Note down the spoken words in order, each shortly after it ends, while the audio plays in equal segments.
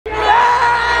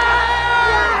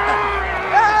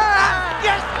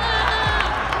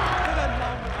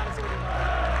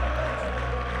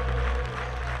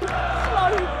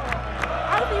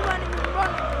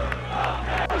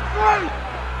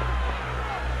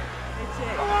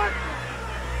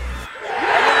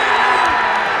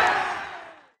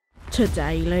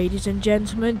Today, ladies and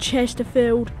gentlemen,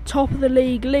 Chesterfield, top of the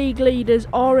league, league leaders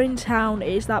are in town.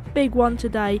 It is that big one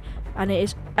today, and it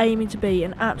is aiming to be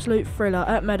an absolute thriller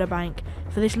at Meadowbank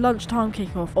for this lunchtime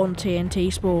kickoff on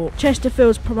TNT Sport.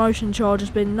 Chesterfield's promotion charge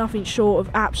has been nothing short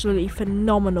of absolutely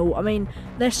phenomenal. I mean,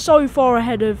 they're so far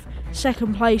ahead of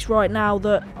second place right now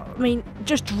that, I mean,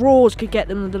 just draws could get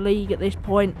them to the league at this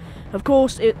point. Of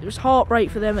course, it was heartbreak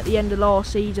for them at the end of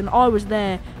last season. I was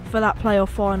there for that playoff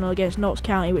final against Notts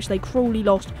County, which they cruelly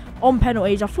lost on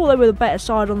penalties. I thought they were the better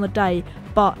side on the day,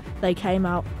 but they came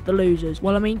out the losers.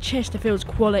 Well, I mean, Chesterfield's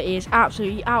quality is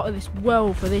absolutely out of this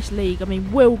world for this league. I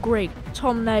mean, Will Grigg,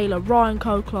 Tom Naylor, Ryan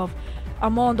Koklov,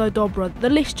 Armando Dobra, the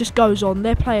list just goes on.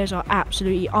 Their players are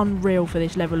absolutely unreal for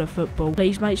this level of football.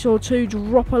 Please make sure to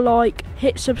drop a like,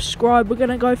 hit subscribe. We're going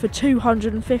to go for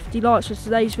 250 likes for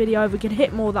today's video. If we can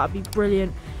hit more, that'd be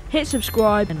brilliant. Hit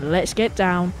subscribe and let's get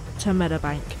down to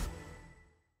Meadowbank.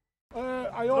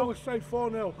 I always say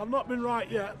 4-0. I've not been right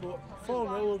yet, but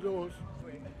 4-0 will do us.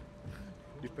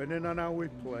 Depending on how we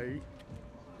play,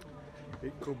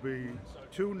 it could be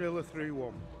 2-0 or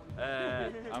 3-1.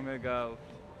 I'm going to go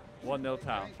 1-0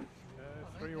 Town.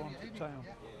 3-1 to Town.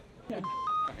 Thanks.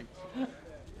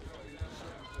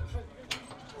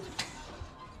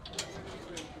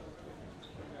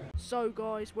 So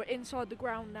guys, we're inside the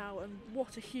ground now, and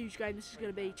what a huge game this is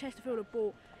going to be. Chesterfield have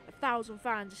bought 1,000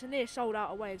 fans. It's a near sold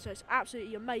out away, so it's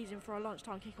absolutely amazing for a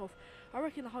lunchtime kickoff. I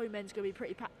reckon the home end's going to be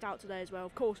pretty packed out today as well.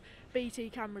 Of course, BT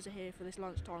cameras are here for this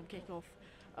lunchtime kickoff.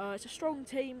 It's a strong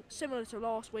team, similar to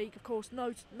last week. Of course,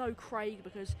 no Craig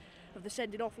because of the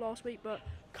sending off last week, but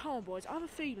come on boys, I have a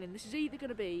feeling this is either going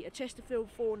to be a Chesterfield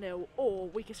 4-0 or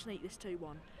we can sneak this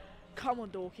 2-1. Come on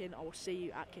Dorking, I will see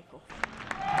you at kickoff.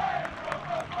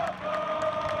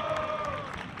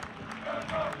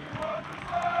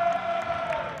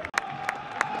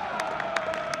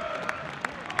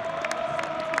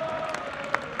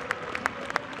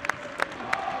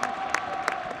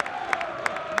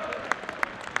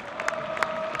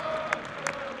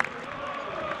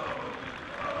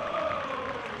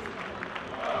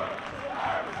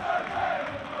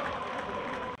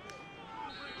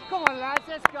 Come on lads,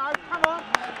 let's go, come on!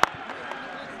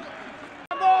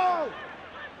 Come on!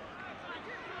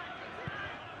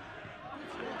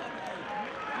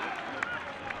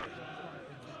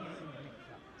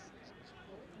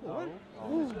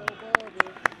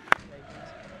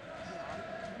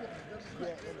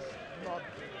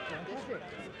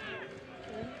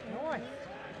 Nice!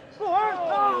 Go on!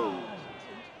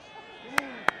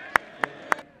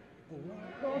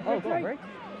 Oh, go on, Greg!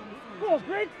 Go on,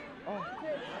 Greg! Oh.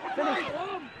 Finish.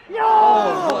 No!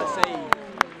 Oh, what a save!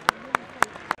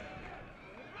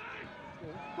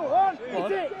 Go on,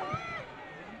 hit it!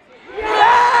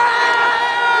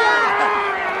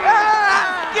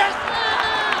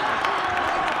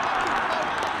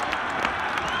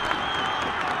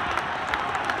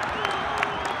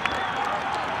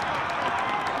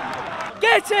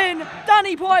 Get in!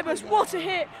 Danny Pybus, what a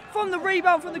hit from the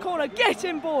rebound from the corner. Get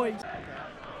in, boys!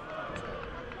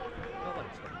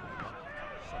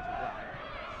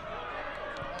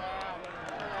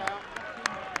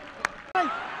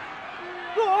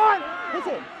 Go on! Hit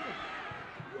it!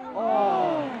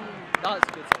 Oh, that's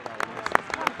a good save.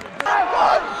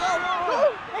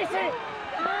 Hit it!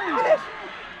 Finish!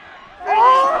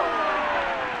 Oh!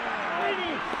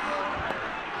 Finish!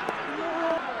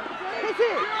 Hit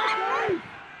it!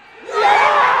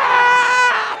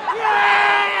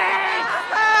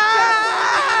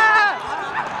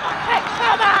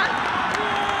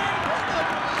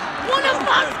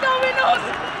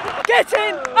 Get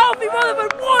in! Alfie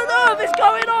Rutherford, what on earth is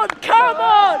going on? Come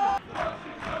on!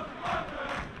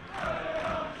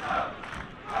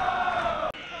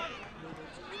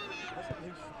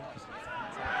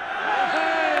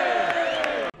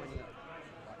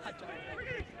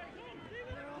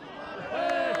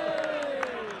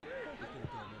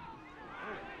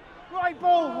 Right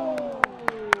ball!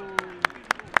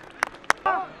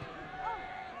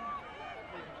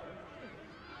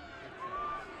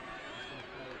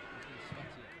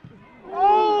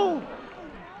 Oh!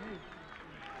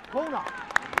 Corner!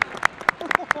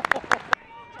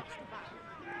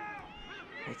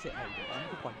 Hit it, Hayden.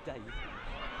 Good by Dave.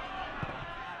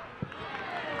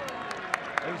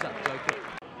 Who's that, Jacob?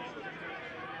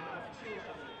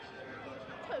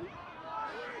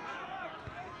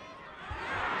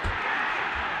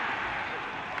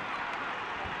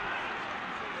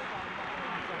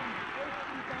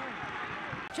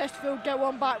 Chesterfield get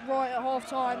one back right at half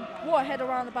time. What a head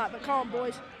around the back, but come on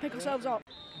boys, pick ourselves up.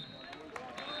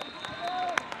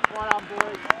 Well done,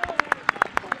 boys.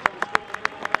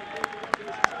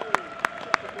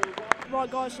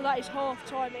 Alright guys, so that is half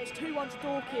time. It's 2-1 to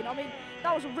Dorking. I mean,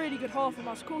 that was a really good half from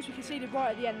us. Of course we conceded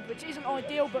right at the end, which isn't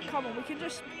ideal, but come on, we can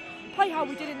just play how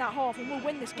we did in that half and we'll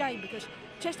win this game because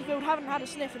Chesterfield haven't had a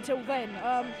sniff until then.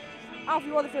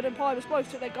 Alfie Rutherford and Pybus both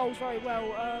took their goals very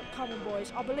well. Come on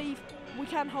boys, I believe we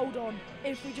can hold on.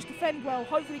 If we just defend well,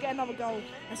 hopefully get another goal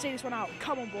and see this one out.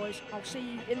 Come on boys, I'll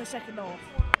see you in the second half.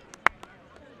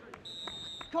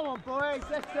 Come on, boys,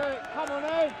 let's do it. Come on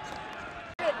in.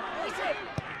 That's it.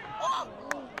 Oh.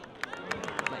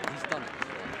 Mate, he's done it.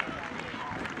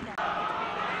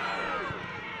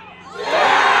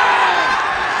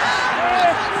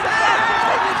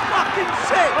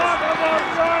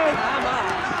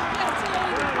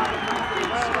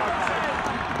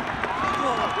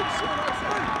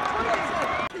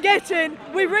 Get in,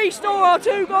 we restore our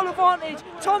 2-goal advantage.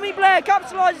 Tommy Blair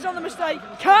capitalises on the mistake.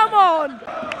 Come on!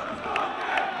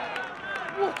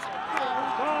 What?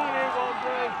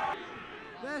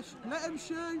 Let him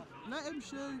shoot, let him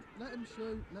shoot, let him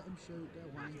shoot, let him shoot, go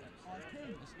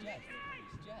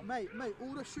away. Mate,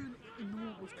 all the shooting in the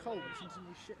wall was cold, it's into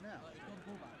this shit now.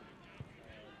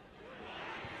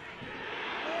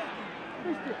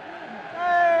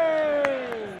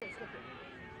 Hey!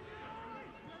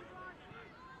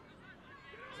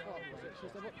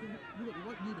 We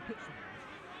won't need a picture.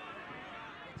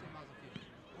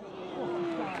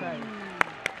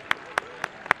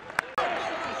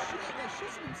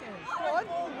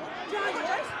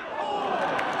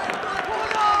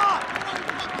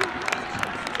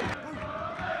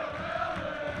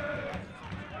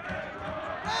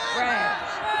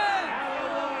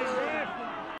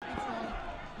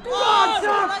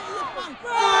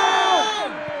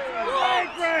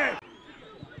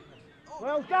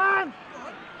 Well done!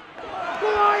 Go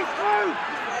on, he's through!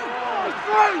 He's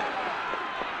through!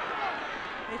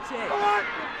 Hit it! Go on!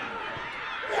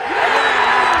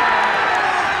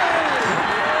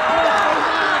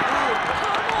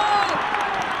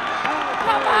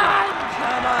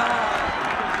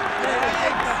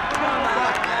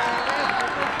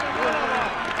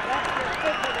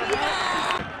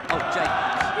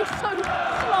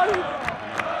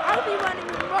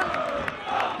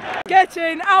 Get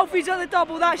in, Alfie's at the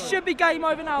double, that should be game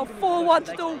over now. 4-1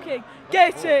 to Dorking.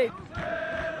 Get in!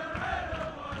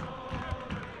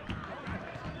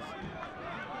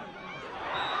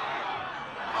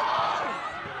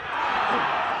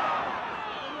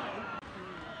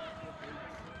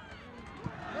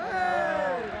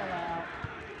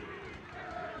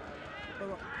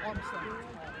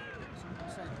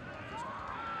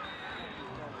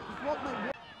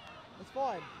 It's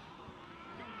fine.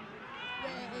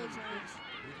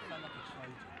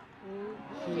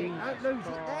 Don't lose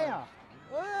it there.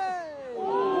 Hey!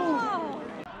 Oh.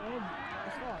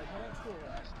 It's fine, I don't score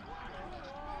it.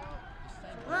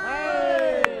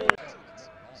 Hey!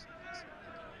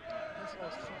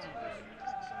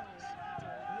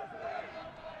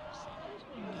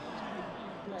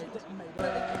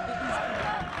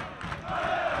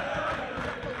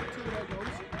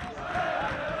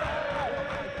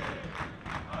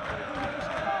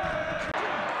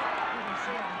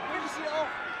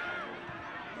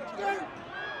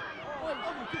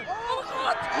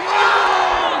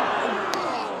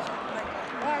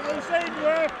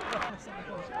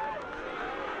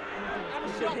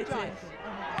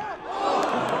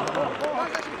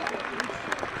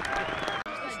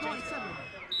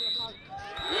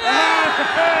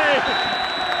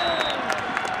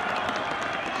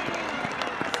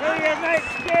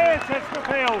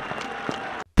 Chesterfield.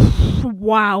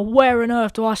 Wow, where on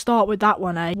earth do I start with that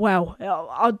one, eh? Well,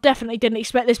 I definitely didn't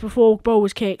expect this before the ball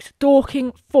was kicked.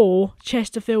 Dorking 4,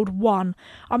 Chesterfield 1.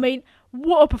 I mean,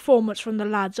 what a performance from the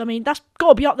lads. I mean, that's got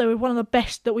to be up there with one of the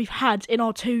best that we've had in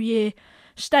our 2-year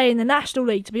stay in the National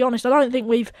League, to be honest. I don't think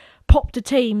we've popped a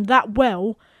team that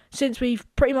well since we've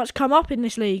pretty much come up in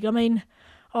this league. I mean,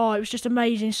 oh, it was just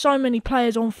amazing. So many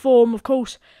players on form. Of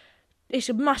course, it's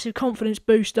a massive confidence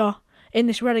booster in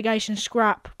this relegation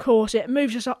scrap. Of course, it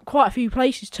moves us up quite a few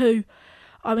places too.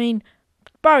 I mean,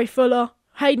 Barry Fuller,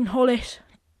 Hayden Hollis,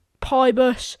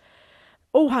 Pybus,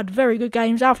 all had very good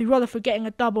games. Alfie Rutherford getting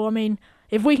a double. I mean,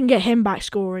 if we can get him back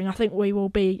scoring, I think we will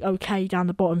be okay down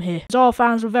the bottom here. Our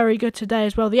fans were very good today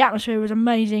as well. The atmosphere was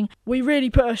amazing. We really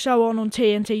put a show on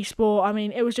TNT Sport. I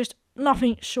mean, it was just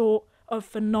nothing short of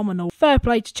phenomenal. Fair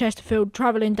play to Chesterfield,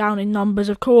 travelling down in numbers,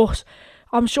 of course.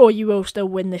 I'm sure you will still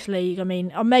win this league. I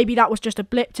mean, maybe that was just a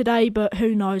blip today, but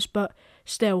who knows. But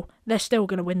still, they're still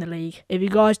going to win the league. If you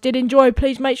guys did enjoy,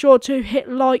 please make sure to hit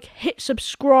like, hit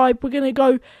subscribe. We're going to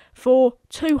go for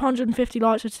 250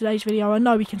 likes for today's video. I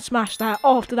know we can smash that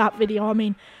after that video. I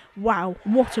mean, Wow,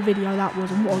 what a video that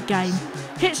was and what a game.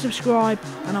 Hit subscribe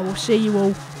and I will see you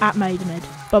all at Maidenhead.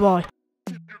 Bye bye.